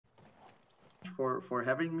for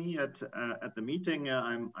having me at the meeting.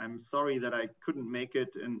 I'm sorry that I couldn't make it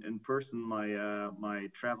in person. My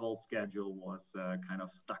travel schedule was kind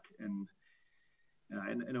of stuck in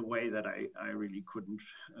a way that I really couldn't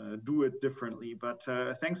do it differently. But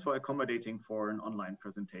thanks for accommodating for an online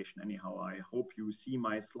presentation. Anyhow, I hope you see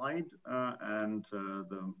my slide and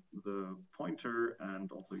the pointer,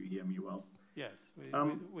 and also you hear me well. Yes,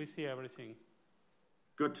 we see everything.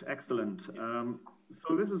 Good, excellent.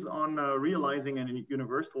 So this is on realizing a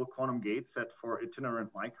universal quantum gate set for itinerant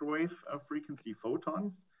microwave frequency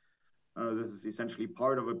photons. This is essentially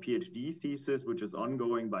part of a PhD thesis, which is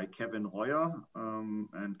ongoing by Kevin Royer.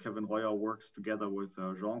 And Kevin Royer works together with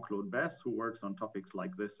Jean-Claude Bess, who works on topics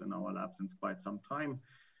like this in our lab since quite some time.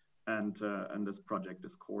 And this project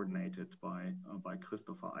is coordinated by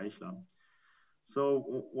Christopher Eichler. So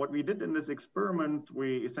what we did in this experiment,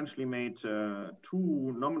 we essentially made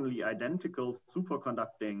two nominally identical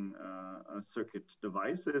superconducting circuit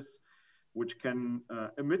devices, which can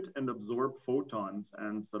emit and absorb photons.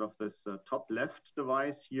 And sort of this top left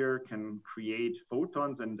device here can create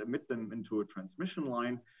photons and emit them into a transmission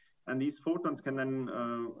line. And these photons can then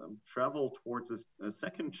travel towards a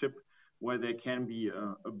second chip where they can be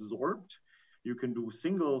absorbed. You can do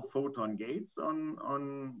single photon gates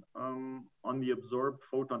on the absorbed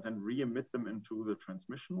photons and re-emit them into the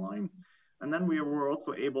transmission line. And then we were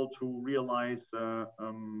also able to realize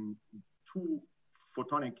two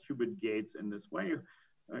photonic qubit gates in this way,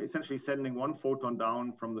 essentially sending one photon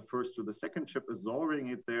down from the first to the second chip, absorbing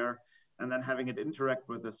it there, and then having it interact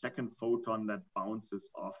with a second photon that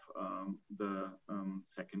bounces off the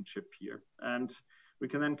second chip here. And we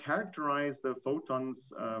can then characterize the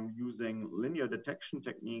photons using linear detection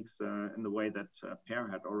techniques in the way that Per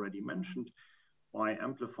had already mentioned, by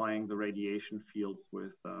amplifying the radiation fields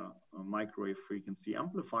with microwave frequency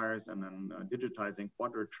amplifiers, and then digitizing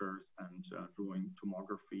quadratures and doing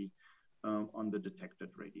tomography on the detected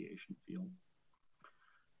radiation fields.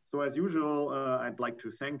 So as usual, I'd like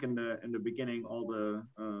to thank in the beginning all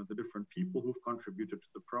the different people who've contributed to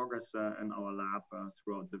the progress in our lab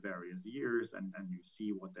throughout the various years, and you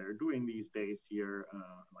see what they're doing these days here.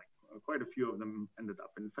 Like quite a few of them ended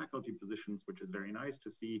up in faculty positions, which is very nice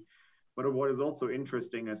to see. But what is also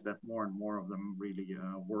interesting is that more and more of them really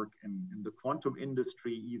work in the quantum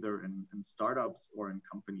industry, either in startups or in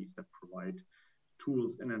companies that provide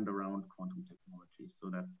tools in and around quantum technology. So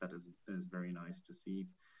that is very nice to see.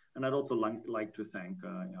 And I'd also like to thank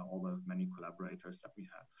all the many collaborators that we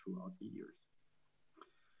have throughout the years.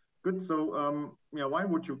 Good, so why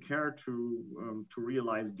would you care to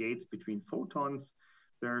realize gates between photons?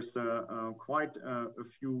 There's quite a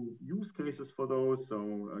few use cases for those.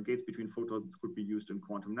 So gates between photons could be used in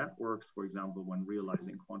quantum networks, for example, when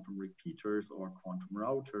realizing quantum repeaters or quantum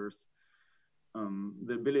routers.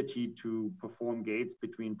 The ability to perform gates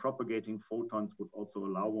between propagating photons would also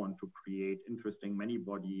allow one to create interesting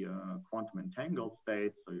many-body quantum entangled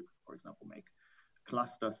states. So you could, for example, make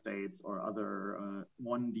cluster states or other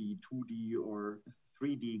 1D, 2D, or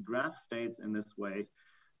 3D graph states in this way,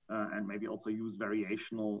 and maybe also use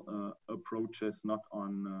variational approaches, not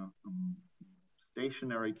on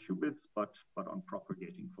stationary qubits, but on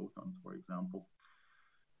propagating photons, for example.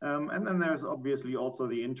 And then there's obviously also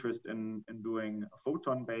the interest in doing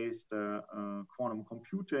photon-based quantum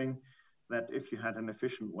computing, that if you had an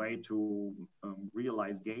efficient way to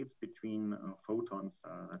realize gates between photons,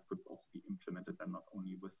 that could also be implemented, and not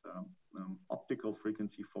only with optical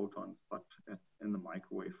frequency photons, but in the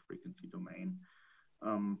microwave frequency domain,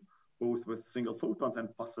 both with single photons and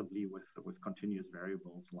possibly with continuous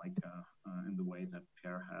variables, like in the way that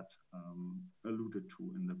Per had alluded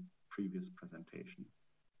to in the previous presentation.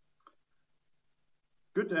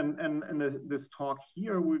 Good, and in this talk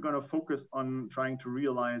here, we're going to focus on trying to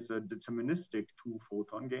realize a deterministic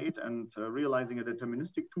two-photon gate, and realizing a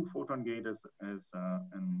deterministic two-photon gate is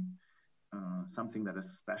something that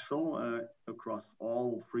is special across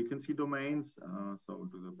all frequency domains. So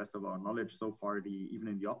to the best of our knowledge so far, even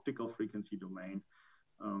in the optical frequency domain,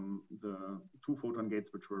 the two-photon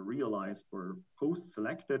gates which were realized were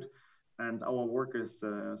post-selected, and our work is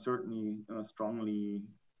certainly strongly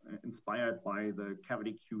inspired by the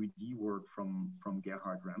cavity QED work from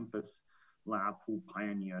Gerhard Rempe's lab, who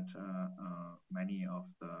pioneered many of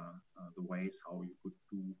the ways how you could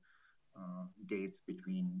do gates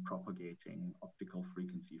between propagating optical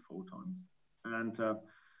frequency photons. And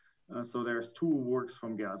so there's two works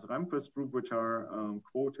from Gerhard Rempe's group which are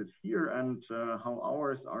quoted here, and how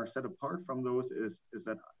ours are set apart from those is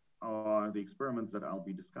that the experiments that I'll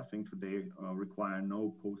be discussing today require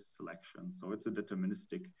no post-selection. So it's a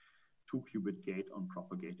deterministic two-qubit gate on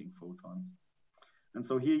propagating photons. And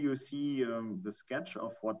so here you see the sketch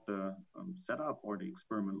of what the setup or the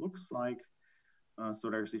experiment looks like. So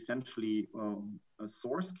there's essentially a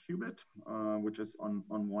source qubit, which is on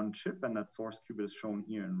one chip, and that source qubit is shown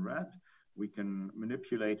here in red. We can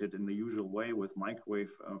manipulate it in the usual way with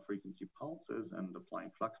microwave frequency pulses and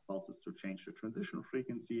applying flux pulses to change the transition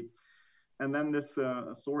frequency. And then this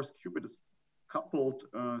source qubit is coupled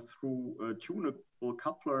through a tunable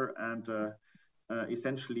coupler and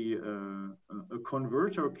essentially a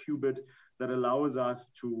converter qubit that allows us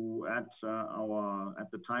to, at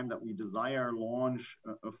the time that we desire, launch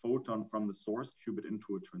a photon from the source qubit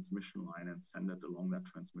into a transmission line and send it along that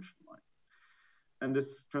transmission line. And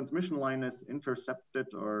this transmission line is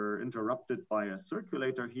intercepted or interrupted by a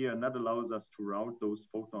circulator here, and that allows us to route those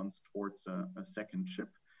photons towards a second chip,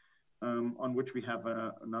 on which we have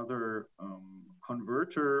another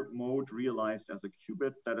converter mode realized as a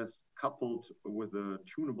qubit that is coupled with a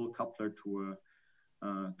tunable coupler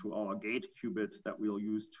to our gate qubit that we'll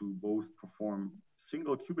use to both perform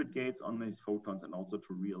single qubit gates on these photons and also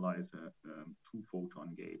to realize a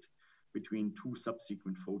two-photon gate between two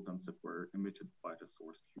subsequent photons that were emitted by the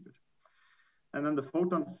source qubit. And then the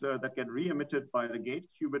photons that get re-emitted by the gate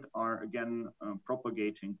qubit are again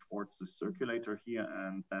propagating towards the circulator here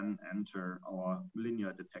and then enter our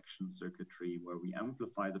linear detection circuitry where we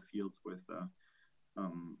amplify the fields with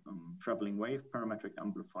traveling wave parametric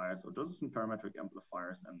amplifiers or Josephson parametric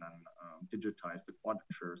amplifiers, and then digitize the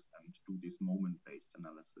quadratures and do this moment-based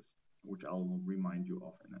analysis, which I will remind you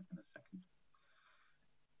of in a second.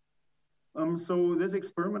 So this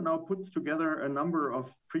experiment now puts together a number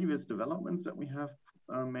of previous developments that we have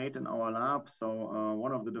made in our lab. So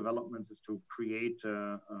one of the developments is to create,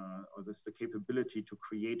 or this is the capability to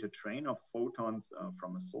create a train of photons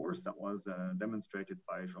from a source that was demonstrated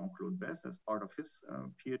by Jean-Claude Bess as part of his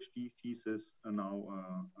PhD thesis now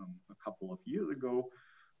a couple of years ago,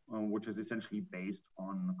 which is essentially based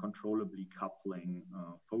on controllably coupling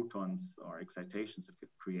photons or excitations that get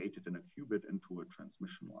created in a qubit into a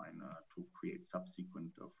transmission line to create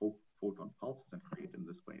subsequent photon pulses and create in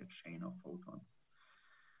this way a chain of photons.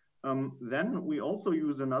 Then we also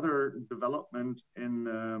use another development in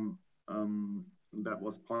that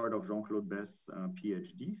was part of Jean-Claude Bess'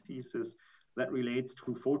 PhD thesis that relates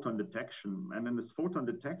to photon detection. And in this photon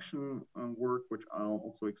detection work, which I'll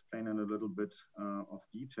also explain in a little bit of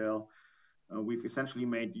detail, we've essentially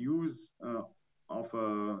made use of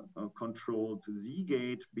a controlled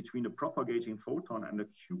Z-gate between a propagating photon and a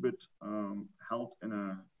qubit held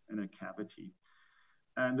in a cavity.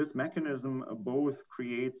 And this mechanism both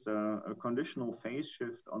creates a conditional phase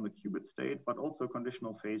shift on the qubit state, but also a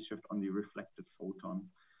conditional phase shift on the reflected photon.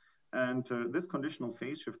 And this conditional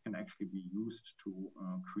phase shift can actually be used to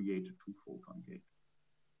create a two-photon gate.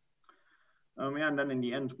 And then in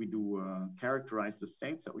the end, we do characterize the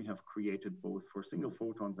states that we have created both for single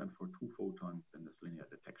photons and for two photons in this linear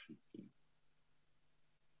detection scheme.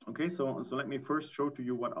 Okay, so let me first show to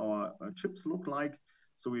you what our chips look like.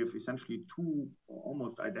 So we have essentially two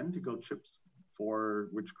almost identical chips for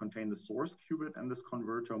which contain the source qubit and this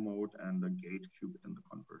converter mode and the gate qubit in the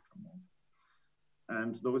converter mode.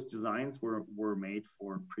 And those designs were made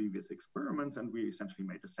for previous experiments, and we essentially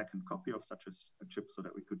made a second copy of such a chip so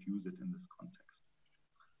that we could use it in this context.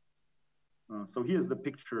 So here's the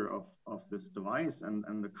picture of this device,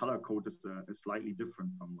 and the color code is slightly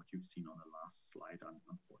different from what you've seen on the last slide,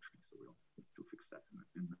 unfortunately. So we'll have to fix that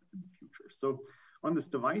in the future. So on this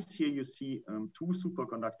device here, you see two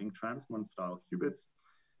superconducting transmon style qubits.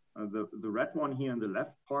 The red one here in the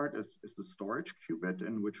left part is the storage qubit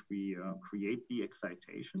in which we create the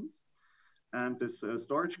excitations. And this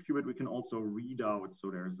storage qubit we can also read out.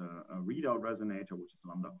 So there's a readout resonator, which is a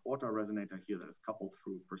lambda quarter resonator here that is coupled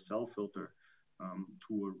through a Purcell filter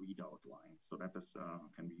to a readout line. So that is,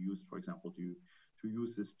 can be used, for example, to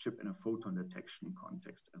use this chip in a photon detection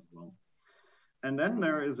context as well. And then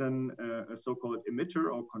there is a so-called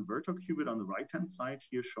emitter or converter qubit on the right-hand side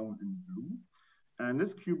here shown in blue. And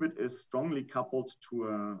this qubit is strongly coupled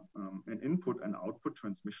to an input and output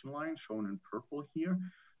transmission line shown in purple here.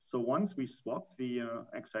 So once we swap the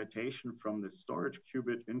excitation from the storage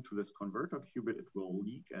qubit into this converter qubit, it will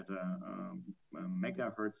leak at a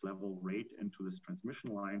megahertz level rate into this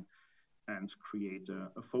transmission line and create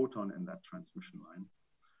a photon in that transmission line.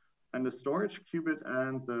 And the storage qubit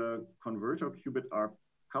and the converter qubit are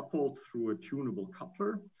coupled through a tunable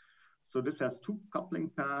coupler. So this has two coupling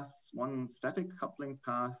paths, one static coupling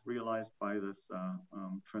path realized by this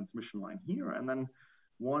transmission line here, and then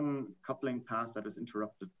one coupling path that is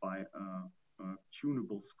interrupted by a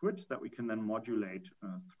tunable squid that we can then modulate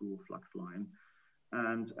through a flux line.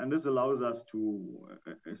 And this allows us to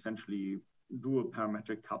essentially do a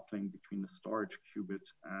parametric coupling between the storage qubit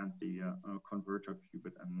and the converter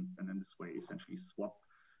qubit, and in this way essentially swap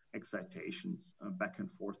excitations back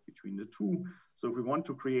and forth between the two. So if we want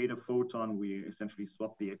to create a photon, we essentially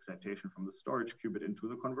swap the excitation from the storage qubit into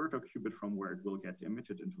the converter qubit from where it will get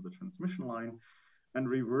emitted into the transmission line. And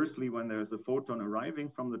reversely, when there's a photon arriving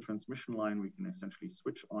from the transmission line, we can essentially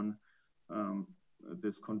switch on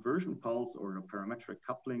this conversion pulse or a parametric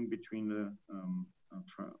coupling between the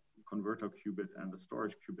converter qubit and the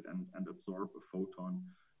storage qubit and absorb a photon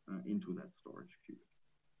into that storage qubit.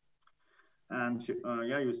 And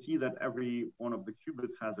yeah, you see that every one of the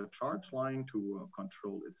qubits has a charge line to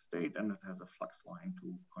control its state, and it has a flux line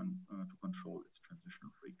to control its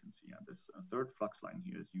transitional frequency. And this third flux line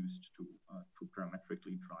here is used to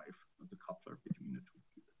parametrically drive the coupler between the two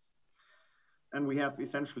qubits. And we have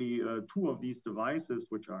essentially two of these devices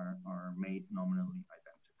which are made nominally identical.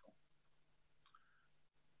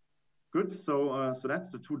 Good, so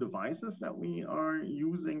that's the two devices that we are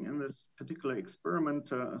using in this particular experiment.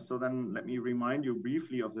 So then let me remind you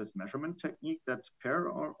briefly of this measurement technique that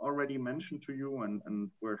Per already mentioned to you,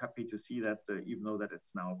 and we're happy to see that even though that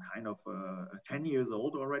it's now kind of 10 years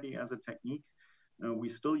old already as a technique, we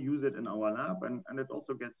still use it in our lab, and it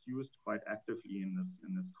also gets used quite actively in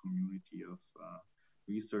this community of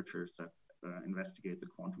researchers that investigate the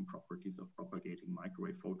quantum properties of propagating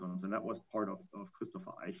microwave photons. And that was part of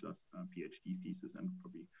Christopher Eichler's PhD thesis, and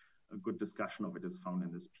probably a good discussion of it is found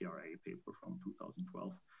in this PRA paper from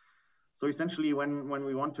 2012. So essentially, when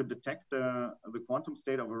we want to detect the quantum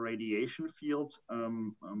state of a radiation field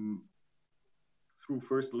through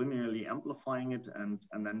first linearly amplifying it and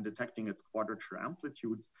then detecting its quadrature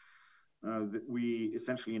amplitudes, we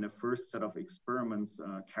essentially in a first set of experiments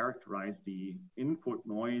characterize the input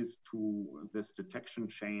noise to this detection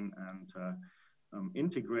chain and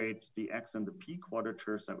integrate the X and the P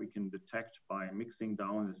quadratures that we can detect by mixing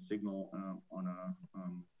down the signal on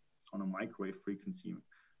a microwave frequency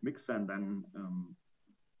mixer, and then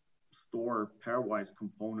store pairwise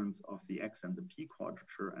components of the X and the P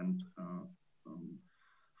quadrature and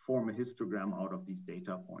form a histogram out of these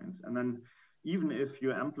data points. And then even if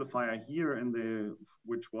your amplifier here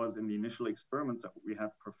which was in the initial experiments that we had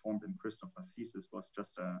performed in Christopher's thesis was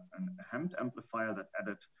just a Hemd amplifier that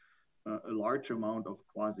added a large amount of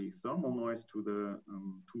quasi-thermal noise to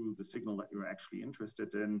the signal that you're actually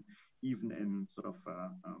interested in, even in sort of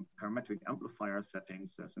parametric amplifier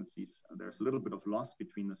settings, since there's a little bit of loss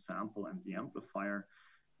between the sample and the amplifier.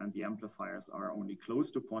 And the amplifiers are only close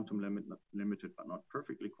to quantum limited, but not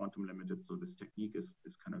perfectly quantum limited. So this technique is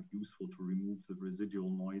kind of useful to remove the residual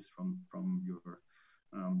noise from your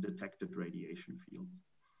detected radiation fields.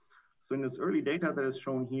 So in this early data that is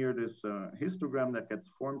shown here, this histogram that gets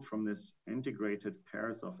formed from this integrated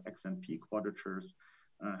pairs of X and P quadratures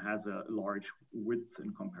has a large width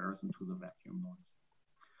in comparison to the vacuum noise.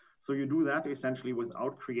 So you do that essentially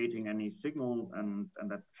without creating any signal, and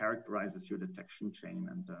that characterizes your detection chain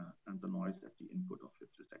and the noise at the input of your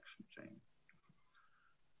detection chain.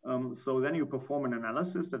 So then you perform an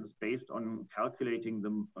analysis that is based on calculating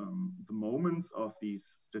the moments of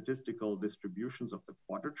these statistical distributions of the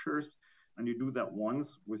quadratures. And you do that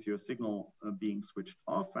once with your signal being switched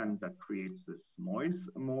off, and that creates this noise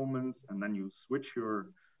moments. And then you switch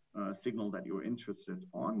your signal that you're interested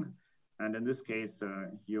on. And in this case,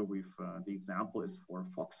 here the example is for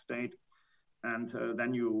Fox state. And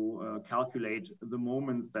then you calculate the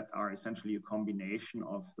moments that are essentially a combination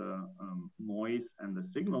of the noise and the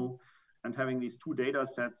signal. And having these two data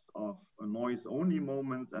sets of noise only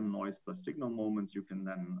moments and noise plus signal moments, you can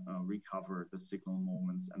then recover the signal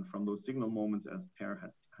moments. And from those signal moments, as Per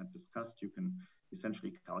had discussed, you can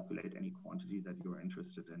essentially calculate any quantity that you're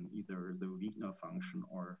interested in, either the Wigner function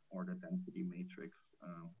or the density matrix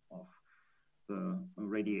of the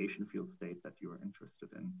radiation field state that you're interested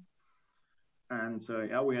in. And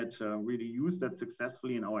yeah, we had really used that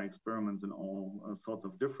successfully in our experiments in all sorts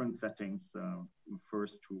of different settings.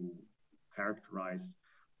 First, to characterize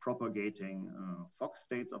propagating Fox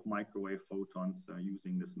states of microwave photons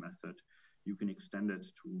using this method. You can extend it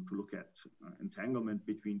to look at entanglement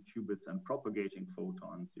between qubits and propagating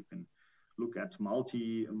photons. You can look at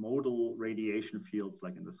multimodal radiation fields,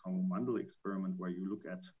 like in this Homo-Mandel experiment, where you look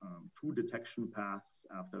at two detection paths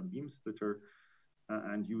after a beam splitter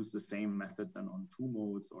and use the same method then on two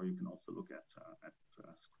modes, or you can also look at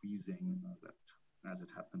squeezing that as it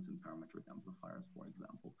happens in parametric amplifiers, for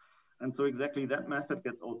example. And so exactly that method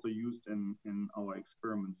gets also used in our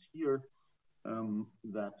experiments here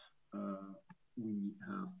that we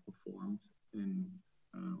have performed in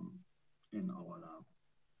our lab.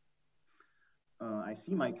 I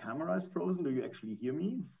see my camera is frozen. Do you actually hear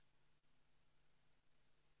me?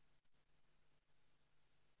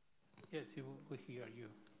 Yes, we hear you.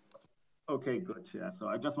 Okay, good. Yeah, so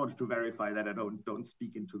I just wanted to verify that I don't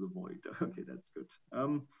speak into the void. Okay, that's good.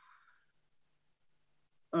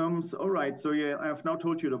 So, all right, so yeah, I have now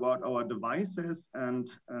told you about our devices and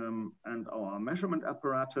our measurement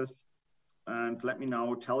apparatus. And let me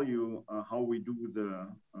now tell you how we do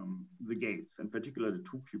the gates, in particular the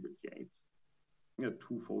 2-qubit gates, 2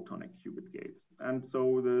 photonic qubit gates. And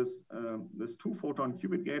so this 2-photon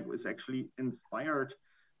qubit gate was actually inspired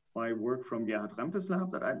by work from Gerhard Rempe's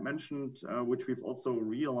lab that I mentioned, which we've also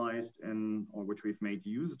realized or which we've made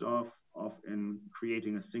use of in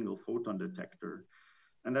creating a single photon detector.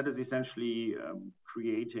 And that is essentially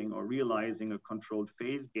creating or realizing a controlled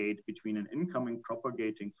phase gate between an incoming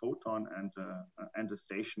propagating photon and a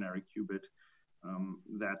stationary qubit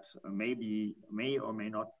that may or may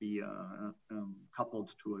not be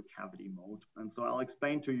coupled to a cavity mode. And so I'll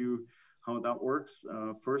explain to you how that works,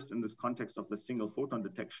 first in this context of the single photon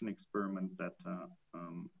detection experiment that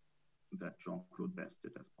Jean-Claude Best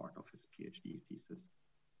did as part of his PhD thesis.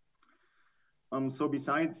 So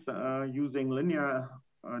besides using linear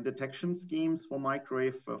detection schemes for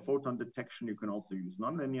microwave photon detection, you can also use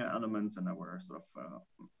nonlinear elements, and there were sort of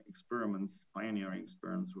pioneering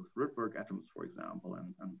experiments with Rydberg atoms, for example,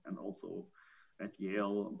 and also at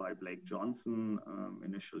Yale by Blake Johnson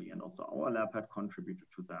initially, and also our lab had contributed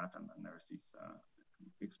to that. And then there's these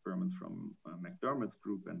experiments from McDermott's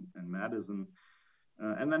group and Madison.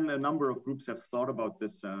 And then a number of groups have thought about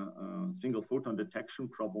this single photon detection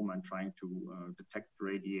problem and trying to detect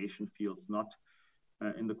radiation fields not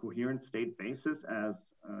in the coherent state basis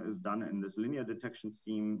as is done in this linear detection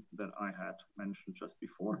scheme that I had mentioned just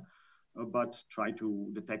before, but try to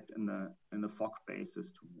detect in the Fock basis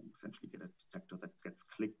to essentially get a detector that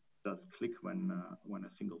does click when a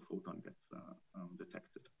single photon gets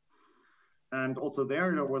detected. And also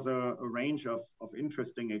there was a range of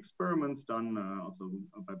interesting experiments done also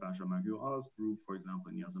by Benjamin Hurard's group, for example,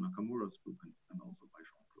 in Yasu Nakamura's group, and also by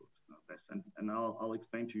Jean-Claude Best. And I'll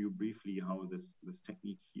explain to you briefly how this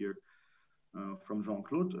technique here from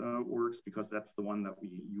Jean-Claude works, because that's the one that we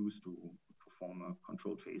use to perform a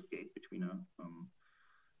controlled phase gate between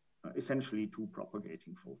essentially 2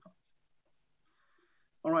 propagating photons.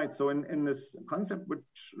 All right, so in this concept which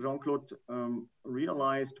Jean-Claude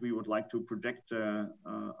realized, we would like to project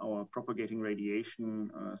our propagating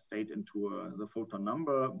radiation state into the photon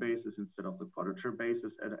number basis instead of the quadrature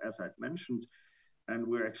basis, as I mentioned. And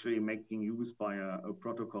we're actually making use by a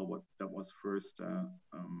protocol that was first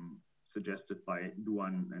suggested by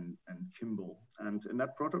Duan and Kimball. And in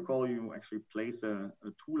that protocol, you actually place a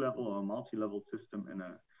 2-level or a multi-level system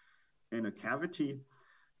in a cavity,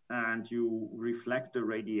 and you reflect the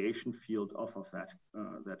radiation field off of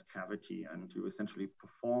that cavity, and you essentially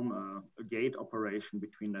perform a gate operation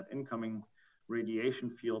between that incoming radiation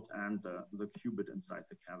field and the qubit inside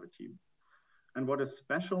the cavity. And what is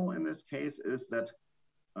special in this case is that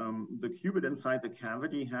the qubit inside the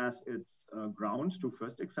cavity has its ground to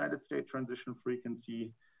first excited state transition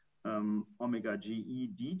frequency omega GE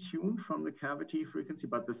detuned from the cavity frequency,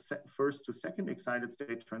 but the first to second excited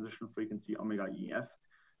state transition frequency omega EF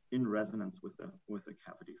in resonance with the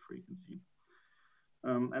cavity frequency.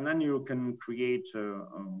 And then you can create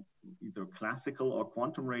either classical or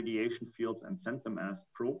quantum radiation fields and send them as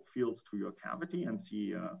probe fields to your cavity and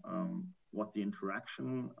see what the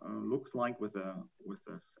interaction looks like with a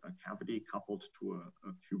cavity coupled to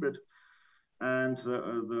a qubit. And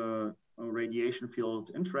the radiation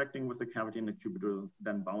field interacting with the cavity and the qubit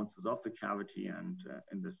then bounces off the cavity. And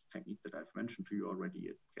in this technique that I've mentioned to you already,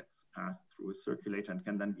 it gets passed through a circulator and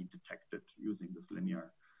can then be detected using this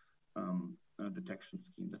linear detection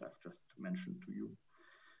scheme that I've just mentioned to you.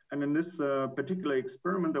 And in this particular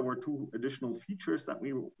experiment, there were 2 additional features that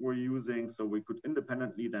we were using. So we could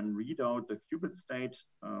independently then read out the qubit state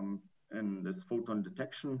in this photon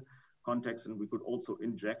detection context, and we could also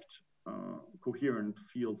inject coherent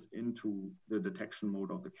fields into the detection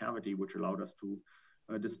mode of the cavity, which allowed us to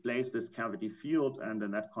displace this cavity field. And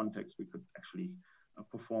in that context, we could actually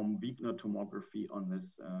perform Wigner tomography on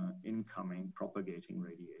this incoming propagating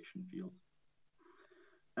radiation fields.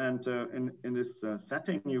 And in this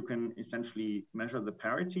setting, you can essentially measure the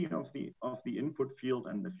parity of the input field.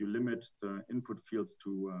 And if you limit the input fields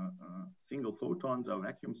to single photons or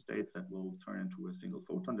vacuum states, that will turn into a single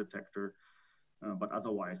photon detector. But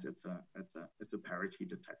otherwise, it's a parity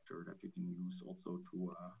detector that you can use also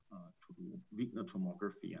to do Wigner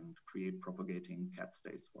tomography and create propagating cat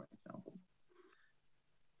states, for example.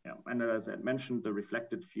 Yeah, and as I mentioned, the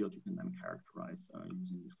reflected field you can then characterize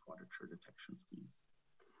using these quadrature detection schemes.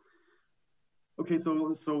 Okay,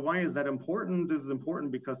 so why is that important? This is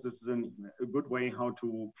important because this is a good way how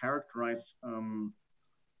to characterize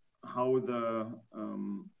how the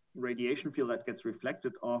radiation field that gets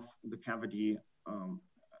reflected off the cavity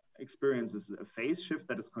experiences a phase shift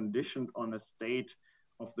that is conditioned on a state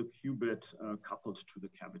of the qubit coupled to the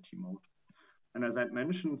cavity mode. And as I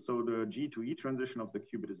mentioned, so the G to E transition of the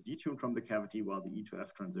qubit is detuned from the cavity, while the E to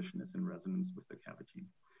F transition is in resonance with the cavity.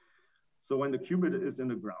 So when the qubit is in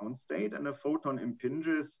the ground state and a photon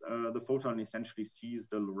impinges, the photon essentially sees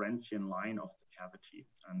the Lorentzian line of the cavity,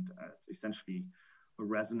 and it's essentially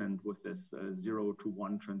resonant with this 0 to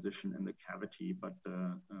 1 transition in the cavity. But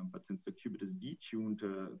since the qubit is detuned,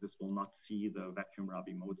 this will not see the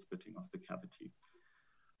vacuum-Rabi mode splitting of the cavity.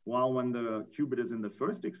 While when the qubit is in the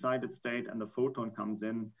first excited state and the photon comes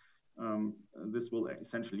in, this will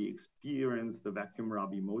essentially experience the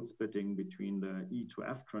vacuum-Rabi mode splitting between the E to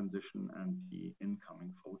F transition and the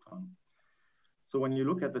incoming photon. So when you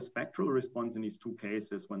look at the spectral response in these two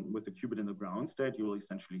cases, with the qubit in the ground state, you will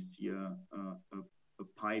essentially see a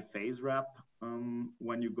pi phase wrap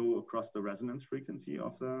when you go across the resonance frequency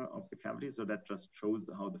of the cavity. So that just shows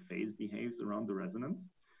how the phase behaves around the resonance.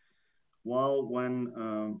 While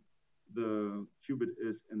when the qubit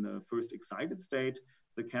is in the first excited state,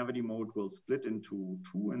 the cavity mode will split into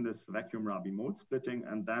two in this vacuum-Rabi mode splitting,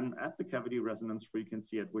 and then at the cavity resonance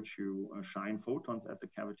frequency at which you shine photons at the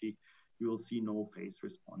cavity, you will see no phase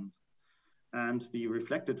response. And the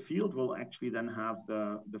reflected field will actually then have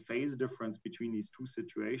the phase difference between these two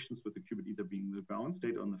situations, with the qubit either being in the ground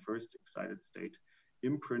state or in the first excited state,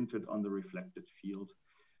 imprinted on the reflected field.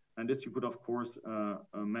 And this you could, of course,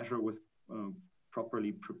 measure with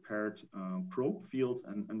properly prepared probe fields,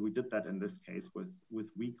 and we did that in this case with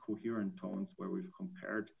weak coherent tones, where we've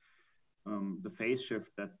compared the phase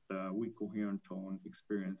shift that the weak coherent tone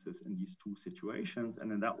experiences in these two situations.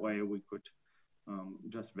 And in that way, we could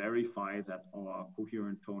just verify that our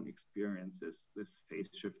coherent tone experiences this phase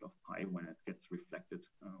shift of pi when it gets reflected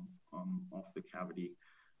off the cavity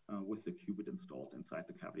with the qubit installed inside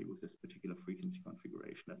the cavity with this particular frequency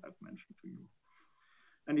configuration that I've mentioned to you.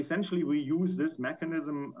 And essentially, we use this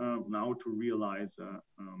mechanism now to realize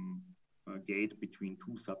a gate between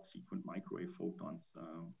two subsequent microwave photons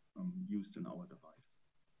used in our device.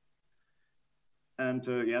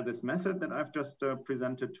 And yeah, this method that I've just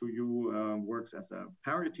presented to you works as a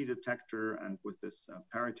parity detector. And with this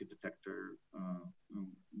parity detector,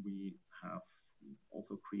 we have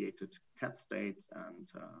also created cat states and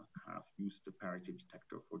have used the parity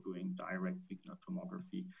detector for doing direct signal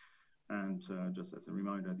tomography. And just as a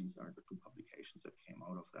reminder, these are the two publications that came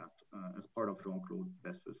out of that as part of Jean-Claude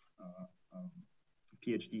Bess's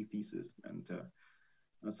PhD thesis.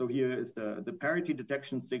 And so here is the parity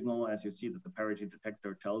detection signal. As you see that the parity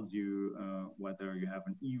detector tells you whether you have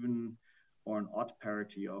an even or an odd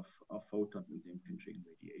parity of photons in the impinging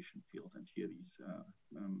radiation field. And here these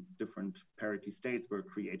different parity states were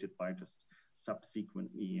created by just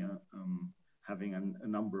subsequently having a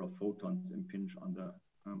number of photons impinge on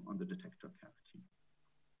the detector cavity.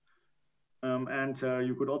 And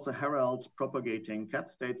you could also herald propagating cat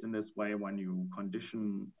states in this way when you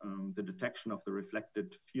condition the detection of the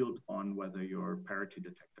reflected field on whether your parity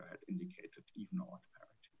detector had indicated even or odd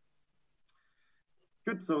parity.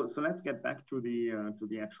 Good, so let's get back to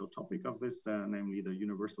the actual topic of this, namely the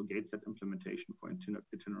universal gate set implementation for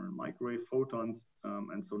itinerant microwave photons.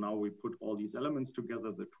 And so now we put all these elements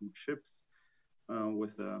together, the two chips,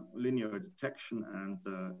 with a linear detection and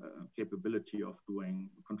the capability of doing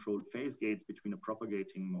controlled phase gates between a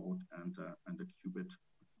propagating mode and a qubit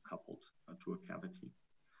coupled to a cavity.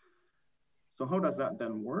 So how does that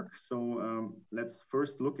then work? So let's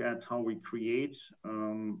first look at how we create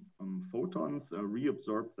photons,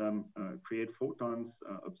 reabsorb them, create photons,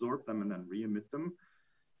 absorb them, and then re-emit them.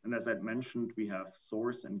 And as I mentioned, we have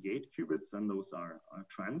source and gate qubits, and those are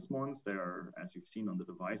transmons. They are, as you've seen on the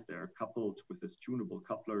device, they are coupled with this tunable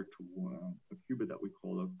coupler to a qubit that we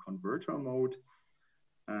call a converter mode.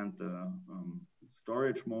 And the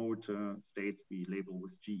storage mode states we label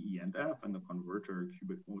with G, E, and F, and the converter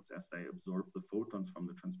qubit modes, as they absorb the photons from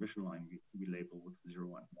the transmission line, we label with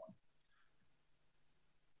 0 and 1.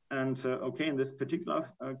 And okay, in this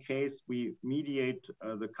particular case, we mediate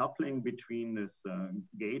the coupling between this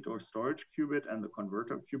gate or storage qubit and the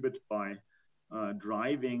converter qubit by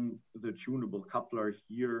driving the tunable coupler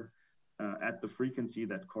here at the frequency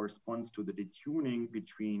that corresponds to the detuning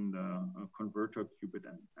between the converter qubit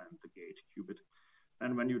and the gate qubit.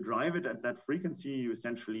 And when you drive it at that frequency, you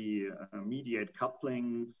essentially mediate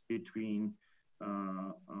couplings between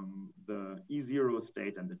the E0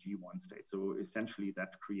 state and the G1 state. So essentially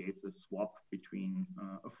that creates a swap between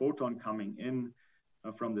a photon coming in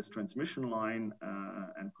from this transmission line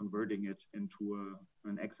and converting it into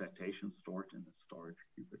an excitation stored in the storage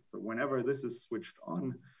qubit. So whenever this is switched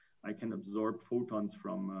on, I can absorb photons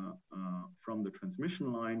from the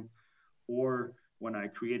transmission line, or when I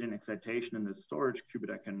create an excitation in the storage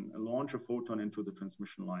qubit, I can launch a photon into the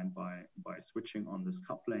transmission line by switching on this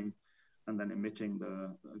coupling and then emitting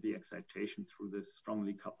the excitation through this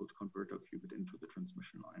strongly coupled converter qubit into the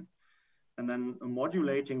transmission line. And then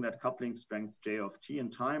modulating that coupling strength J of t in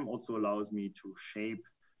time also allows me to shape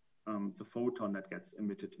the photon that gets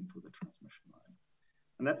emitted into the transmission line.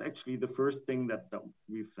 And that's actually the first thing that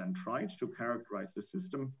we've then tried to characterize the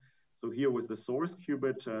system. So here with the source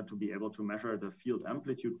qubit, to be able to measure the field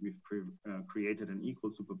amplitude, we've created an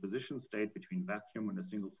equal superposition state between vacuum and a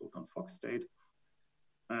single photon Fock state.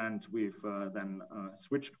 And we've then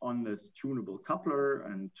switched on this tunable coupler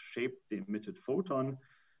and shaped the emitted photon.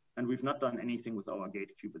 And we've not done anything with our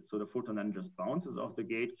gate qubit. So the photon then just bounces off the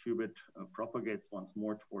gate qubit, propagates once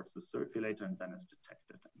more towards the circulator, and then is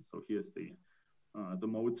detected. And so here's the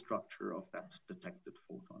mode structure of that detected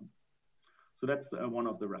photon. So that's one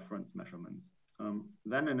of the reference measurements.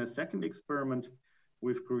 Then in a second experiment,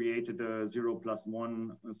 we've created a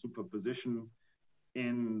 0+1 superposition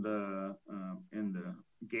in the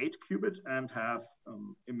gate qubit and have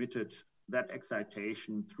emitted that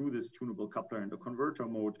excitation through this tunable coupler in the converter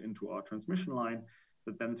mode into our transmission line,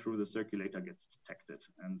 that then through the circulator gets detected.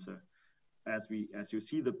 And as you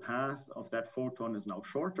see, the path of that photon is now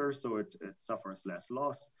shorter, so it suffers less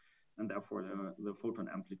loss, and therefore the photon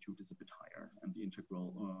amplitude is a bit higher, and the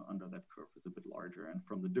integral under that curve is a bit larger. And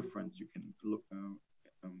from the difference, you can look,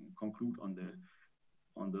 conclude on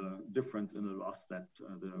the difference in the loss that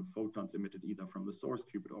the photons emitted either from the source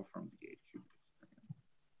qubit or from the gate qubit experience.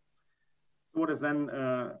 So what is then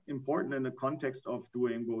important in the context of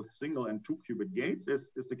doing both single and 2 qubit gates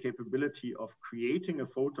is the capability of creating a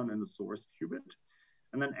photon in the source qubit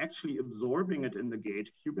and then actually absorbing it in the gate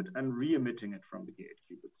qubit and re-emitting it from the gate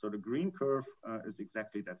qubit. So the green curve is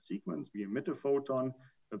exactly that sequence. We emit a photon,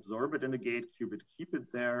 absorb it in the gate qubit, keep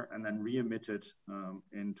it there, and then re-emit it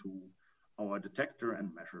into our detector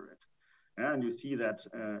and measure it. And you see that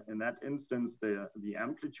in that instance, the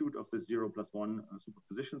amplitude of the 0+1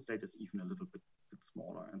 superposition state is even a little bit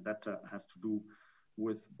smaller. And that has to do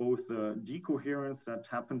with both the decoherence that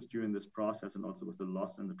happens during this process and also with the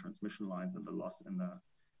loss in the transmission lines and the loss in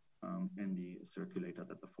the circulator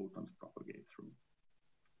that the photons propagate through.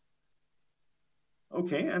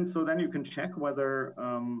 Okay, and so then you can check whether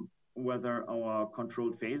our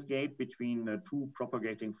controlled phase gate between the two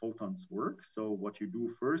propagating photons work. So what you do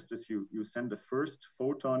first is you send the first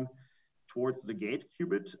photon towards the gate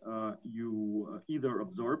qubit. You either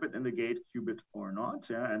absorb it in the gate qubit or not,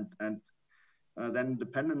 yeah, and then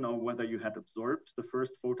depending on whether you had absorbed the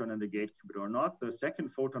first photon in the gate qubit or not, the second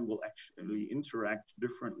photon will actually interact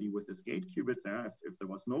differently with this gate qubit. If there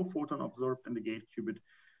was no photon absorbed in the gate qubit,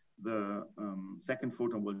 the second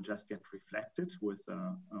photon will just get reflected with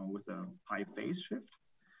a pi phase shift.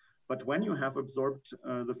 But when you have absorbed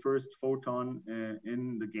the first photon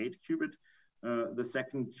in the gate qubit, the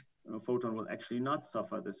second photon will actually not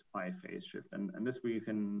suffer this pi phase shift. And this we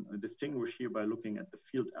can distinguish here by looking at the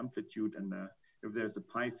field amplitude. And if there's a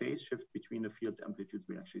pi phase shift between the field amplitudes,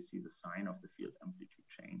 we actually see the sign of the field amplitude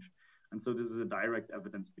change. And so this is a direct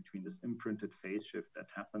evidence between this imprinted phase shift that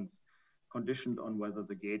happens conditioned on whether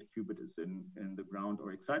the gate qubit is in the ground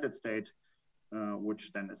or excited state,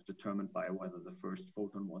 which then is determined by whether the first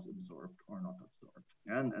photon was absorbed or not absorbed.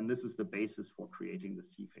 And this is the basis for creating the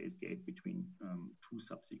C phase gate between two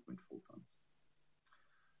subsequent photons.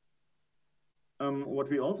 What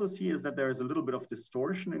we also see is that there is a little bit of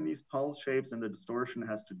distortion in these pulse shapes, and the distortion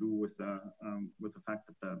has to do with the fact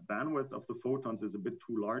that the bandwidth of the photons is a bit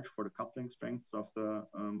too large for the coupling strengths of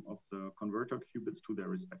the converter qubits to their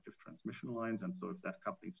respective transmission lines. And so if that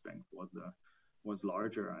coupling strength was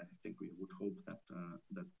larger, I think we would hope that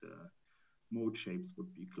the mode shapes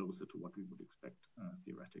would be closer to what we would expect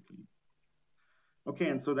theoretically. Okay,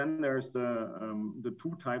 and so then there's the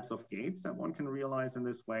two types of gates that one can realize in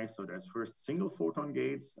this way. So there's first single photon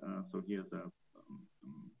gates. So here's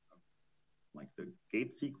like the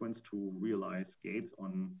gate sequence to realize gates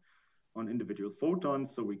on individual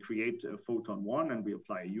photons. So we create a photon 1 and we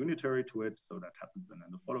apply a unitary to it. So that happens then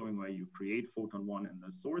in the following way. You create photon 1 in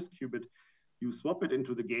the source qubit. You swap it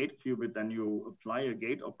into the gate qubit, then you apply a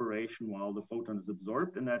gate operation while the photon is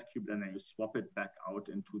absorbed in that qubit, and then you swap it back out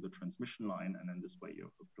into the transmission line. And then this way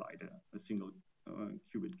you've applied a single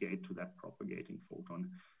qubit gate to that propagating photon.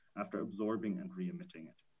 after absorbing and re-emitting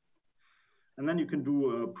it. And then you can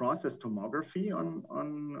do a process tomography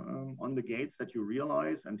on the gates that you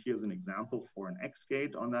realize. And here's an example for an X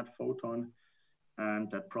gate on that photon.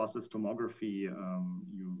 And that process tomography,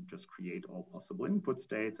 you just create all possible input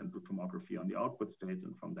states and do tomography on the output states.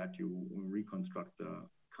 And from that, you reconstruct the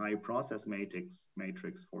chi process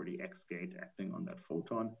matrix for the X gate acting on that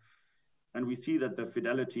photon. And we see that the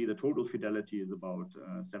fidelity, the total fidelity is about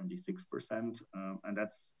 76%. And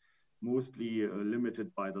that's mostly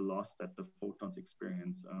limited by the loss that the photons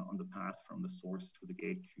experience on the path from the source to the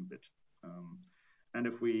gate qubit. And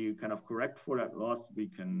if we kind of correct for that loss, we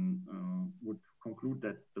can would conclude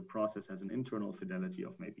that the process has an internal fidelity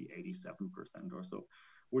of maybe 87% or so,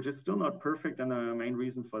 which is still not perfect. And the main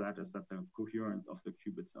reason for that is that the coherence of the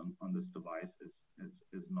qubits on this device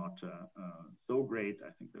is not so great. I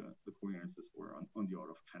think the coherences were on the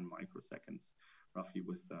order of 10 microseconds, roughly,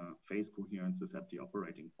 with phase coherences at the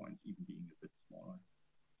operating points even being a bit smaller.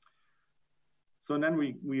 So then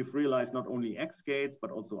we've realized not only X gates, but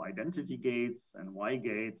also identity gates and Y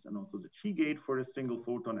gates, and also the T gate for a single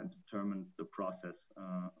photon, and determined the process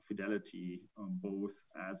fidelity both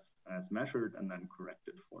as measured and then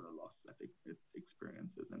corrected for the loss that it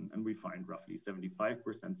experiences. And we find roughly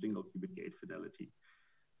 75% single qubit gate fidelity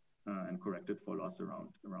and corrected for loss around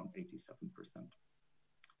 87%.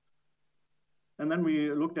 And then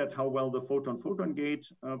we looked at how well the photon-photon gate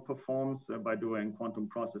performs by doing quantum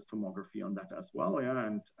process tomography on that as well. Yeah,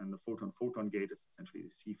 and the photon-photon gate is essentially the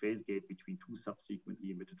C-phase gate between two subsequently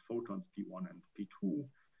emitted photons, P1 and P2.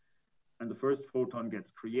 And the first photon gets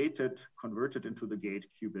created, converted into the gate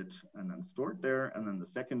qubit, and then stored there. And then the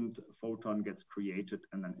second photon gets created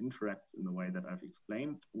and then interacts in the way that I've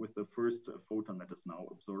explained with the first photon that is now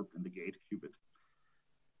absorbed in the gate qubit.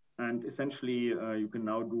 And essentially, you can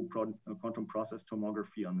now do quantum process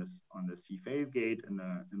tomography on the C-phase gate in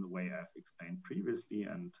the way I've explained previously,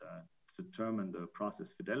 and determine the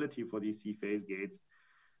process fidelity for these C-phase gates.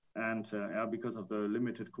 And because of the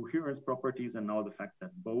limited coherence properties, and now the fact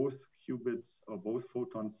that both qubits or both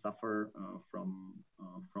photons suffer from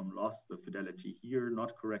loss, the fidelity here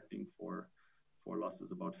not correcting for loss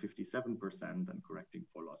is about 57%, and correcting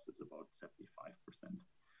for loss is about 75%.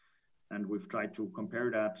 And we've tried to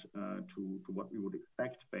compare that to what we would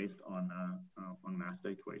expect based on master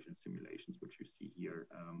equation simulations, which you see here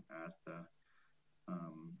as the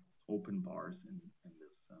open bars in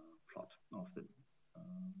this plot of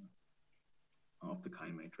the chi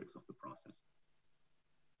matrix of the process.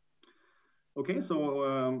 Okay,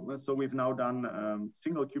 so we've now done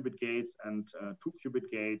single qubit gates and 2 qubit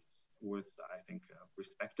gates with, I think,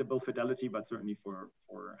 respectable fidelity, but certainly for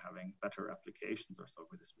having better applications or so,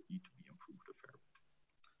 this would need to be improved a fair bit.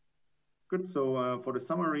 Good, so for the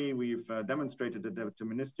summary, we've demonstrated a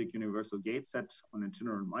deterministic universal gate set on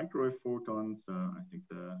itinerant microwave photons. I think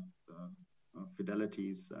the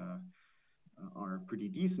fidelities are pretty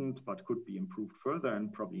decent, but could be improved further,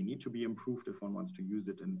 and probably need to be improved if one wants to use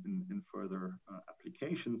it in further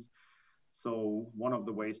applications. So one of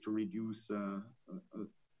the ways to reduce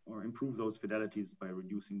or improve those fidelities by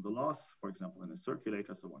reducing the loss, for example, in a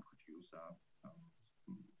circulator. So one could use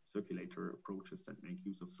circulator approaches that make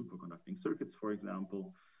use of superconducting circuits, for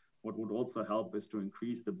example. What would also help is to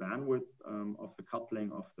increase the bandwidth of the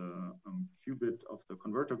coupling of the qubit, of the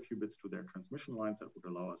converter qubits to their transmission lines. That would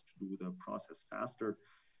allow us to do the process faster,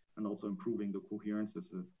 and also improving the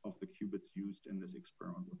coherences of the qubits used in this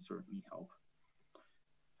experiment would certainly help.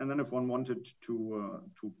 And then if one wanted to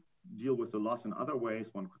deal with the loss in other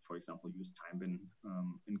ways, one could, for example, use time-bin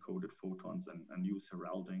encoded photons and use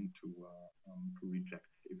heralding to reject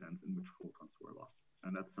events in which photons were lost.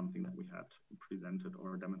 And that's something that we had presented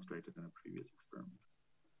or demonstrated in a previous experiment.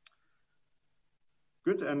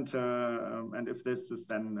 Good, and if this is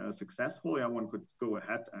then successful, yeah, one could go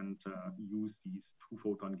ahead and use these 2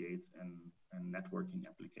 photon gates in networking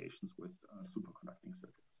applications with superconducting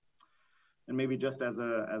circuits. And maybe just as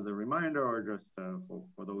a reminder, or just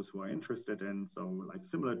for those who are interested in, so like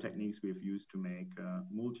similar techniques we've used to make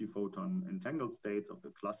multi-photon entangled states of the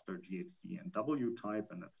cluster GHZ and W type,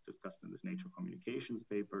 and that's discussed in this Nature Communications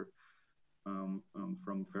paper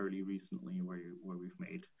from fairly recently, where we've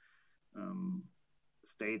made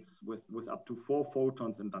states with up to 4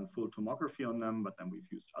 photons and done full tomography on them, but then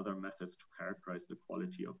we've used other methods to characterize the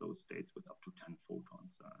quality of those states with up to 10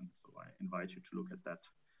 photons. And so I invite you to look at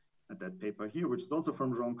that paper here, which is also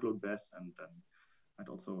from Jean-Claude Bess, and I'd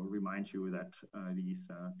also remind you that these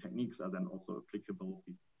techniques are then also applicable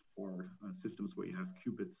for systems where you have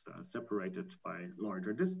qubits separated by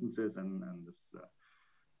larger distances, and this is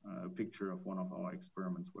a picture of one of our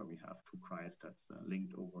experiments where we have two cryostats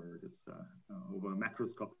linked over this over a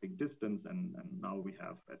macroscopic distance, and now we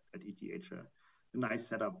have at ETH a nice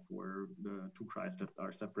setup where the two cryostats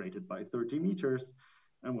are separated by 30 meters,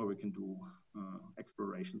 and where we can do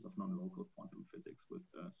explorations of non-local quantum physics with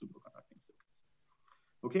superconducting circuits.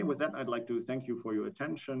 Okay, with that, I'd like to thank you for your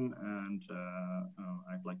attention, and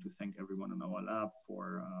I'd like to thank everyone in our lab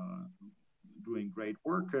for doing great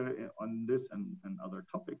work on this and other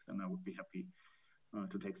topics, and I would be happy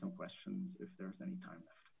to take some questions if there's any time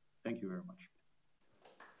left. Thank you very much.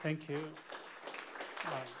 Thank you.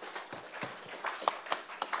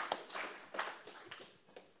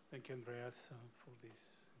 Thank you, Andreas, for this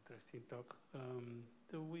interesting talk.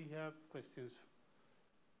 Do we have questions?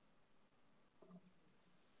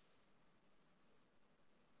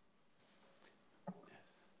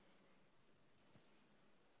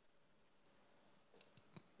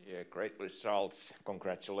 Yeah, great results.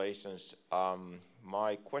 Congratulations.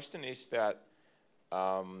 My question is that,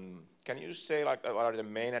 can you say like what are the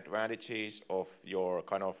main advantages of your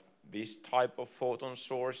kind of this type of photon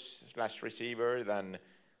source / receiver than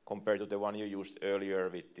compared to the one you used earlier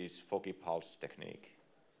with this foggy pulse technique?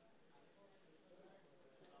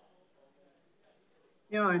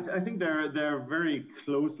 Yeah, I think they're very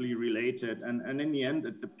closely related, and in the end,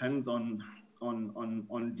 it depends on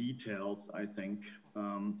details. I think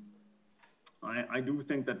I do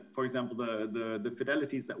think that, for example, the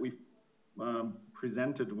fidelities that we've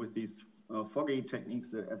presented with these foggy techniques,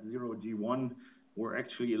 the F0 G1, were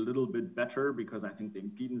actually a little bit better because I think the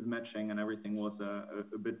impedance matching and everything was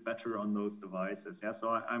a bit better on those devices. Yeah, so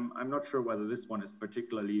I'm not sure whether this one is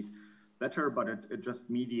particularly better, but it just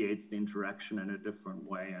mediates the interaction in a different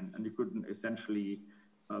way, and you could essentially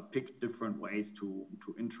pick different ways to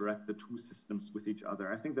interact the two systems with each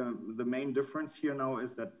other. I think the main difference here now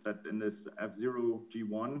is that in this F0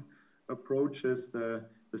 G1 approaches, the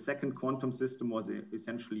second quantum system was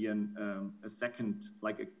essentially a second,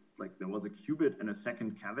 like there was a qubit and a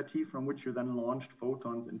second cavity from which you then launched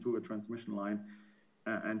photons into a transmission line,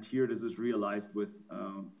 and here this is realized with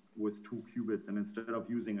two qubits, and instead of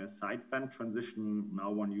using a sideband transition, now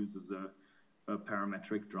one uses a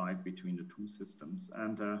parametric drive between the two systems.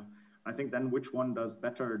 And I think then which one does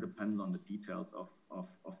better depends on the details of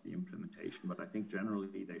the implementation, but I think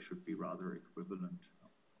generally they should be rather equivalent.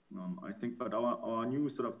 I think, but our new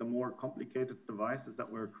sort of the more complicated devices that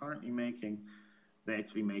we're currently making, they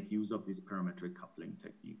actually make use of these parametric coupling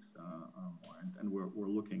techniques, and we're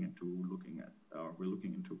looking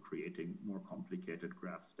into creating more complicated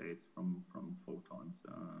graph states from photons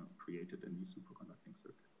created in these superconducting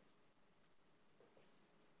circuits.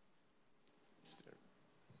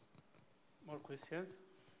 More questions?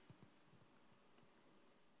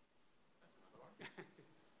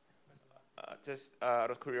 Just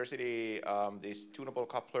out of curiosity, this tunable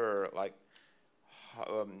coupler, like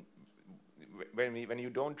when you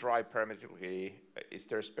don't drive parametrically, is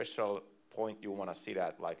there a special point you want to see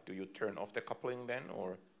that? Like, do you turn off the coupling then,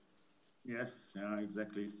 or? Yes, yeah,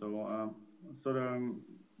 exactly. So,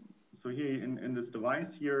 so here in this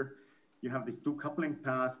device here, you have these two coupling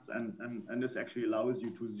paths, and this actually allows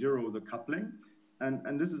you to zero the coupling.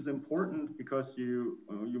 And this is important because you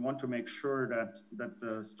want to make sure that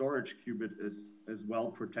the storage qubit is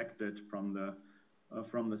well protected from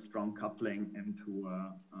the strong coupling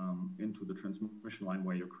into the transmission line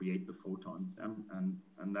where you create the photons,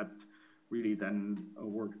 and that really then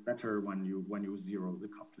works better when you zero the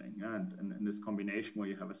coupling. And in this combination where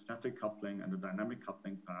you have a static coupling and a dynamic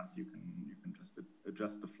coupling path, you can just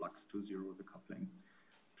adjust the flux to zero the coupling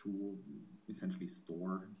to essentially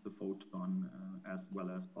store the photon as well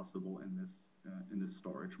as possible in this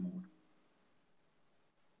storage mode.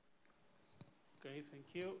 Okay,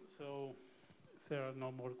 thank you. So if there are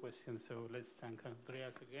no more questions, so let's thank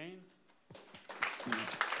Andreas again.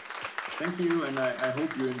 Thank you, and I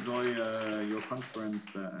hope you enjoy your conference.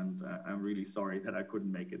 And I'm really sorry that I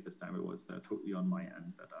couldn't make it this time. It was totally on my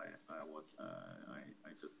end that I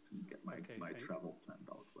just didn't get my travel planned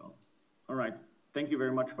out well. All right. Thank you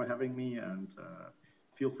very much for having me, and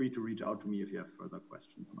feel free to reach out to me if you have further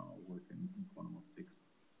questions on our work in quantum optics.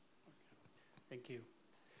 Okay. Thank you.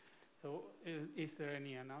 So is there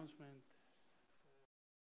any announcement?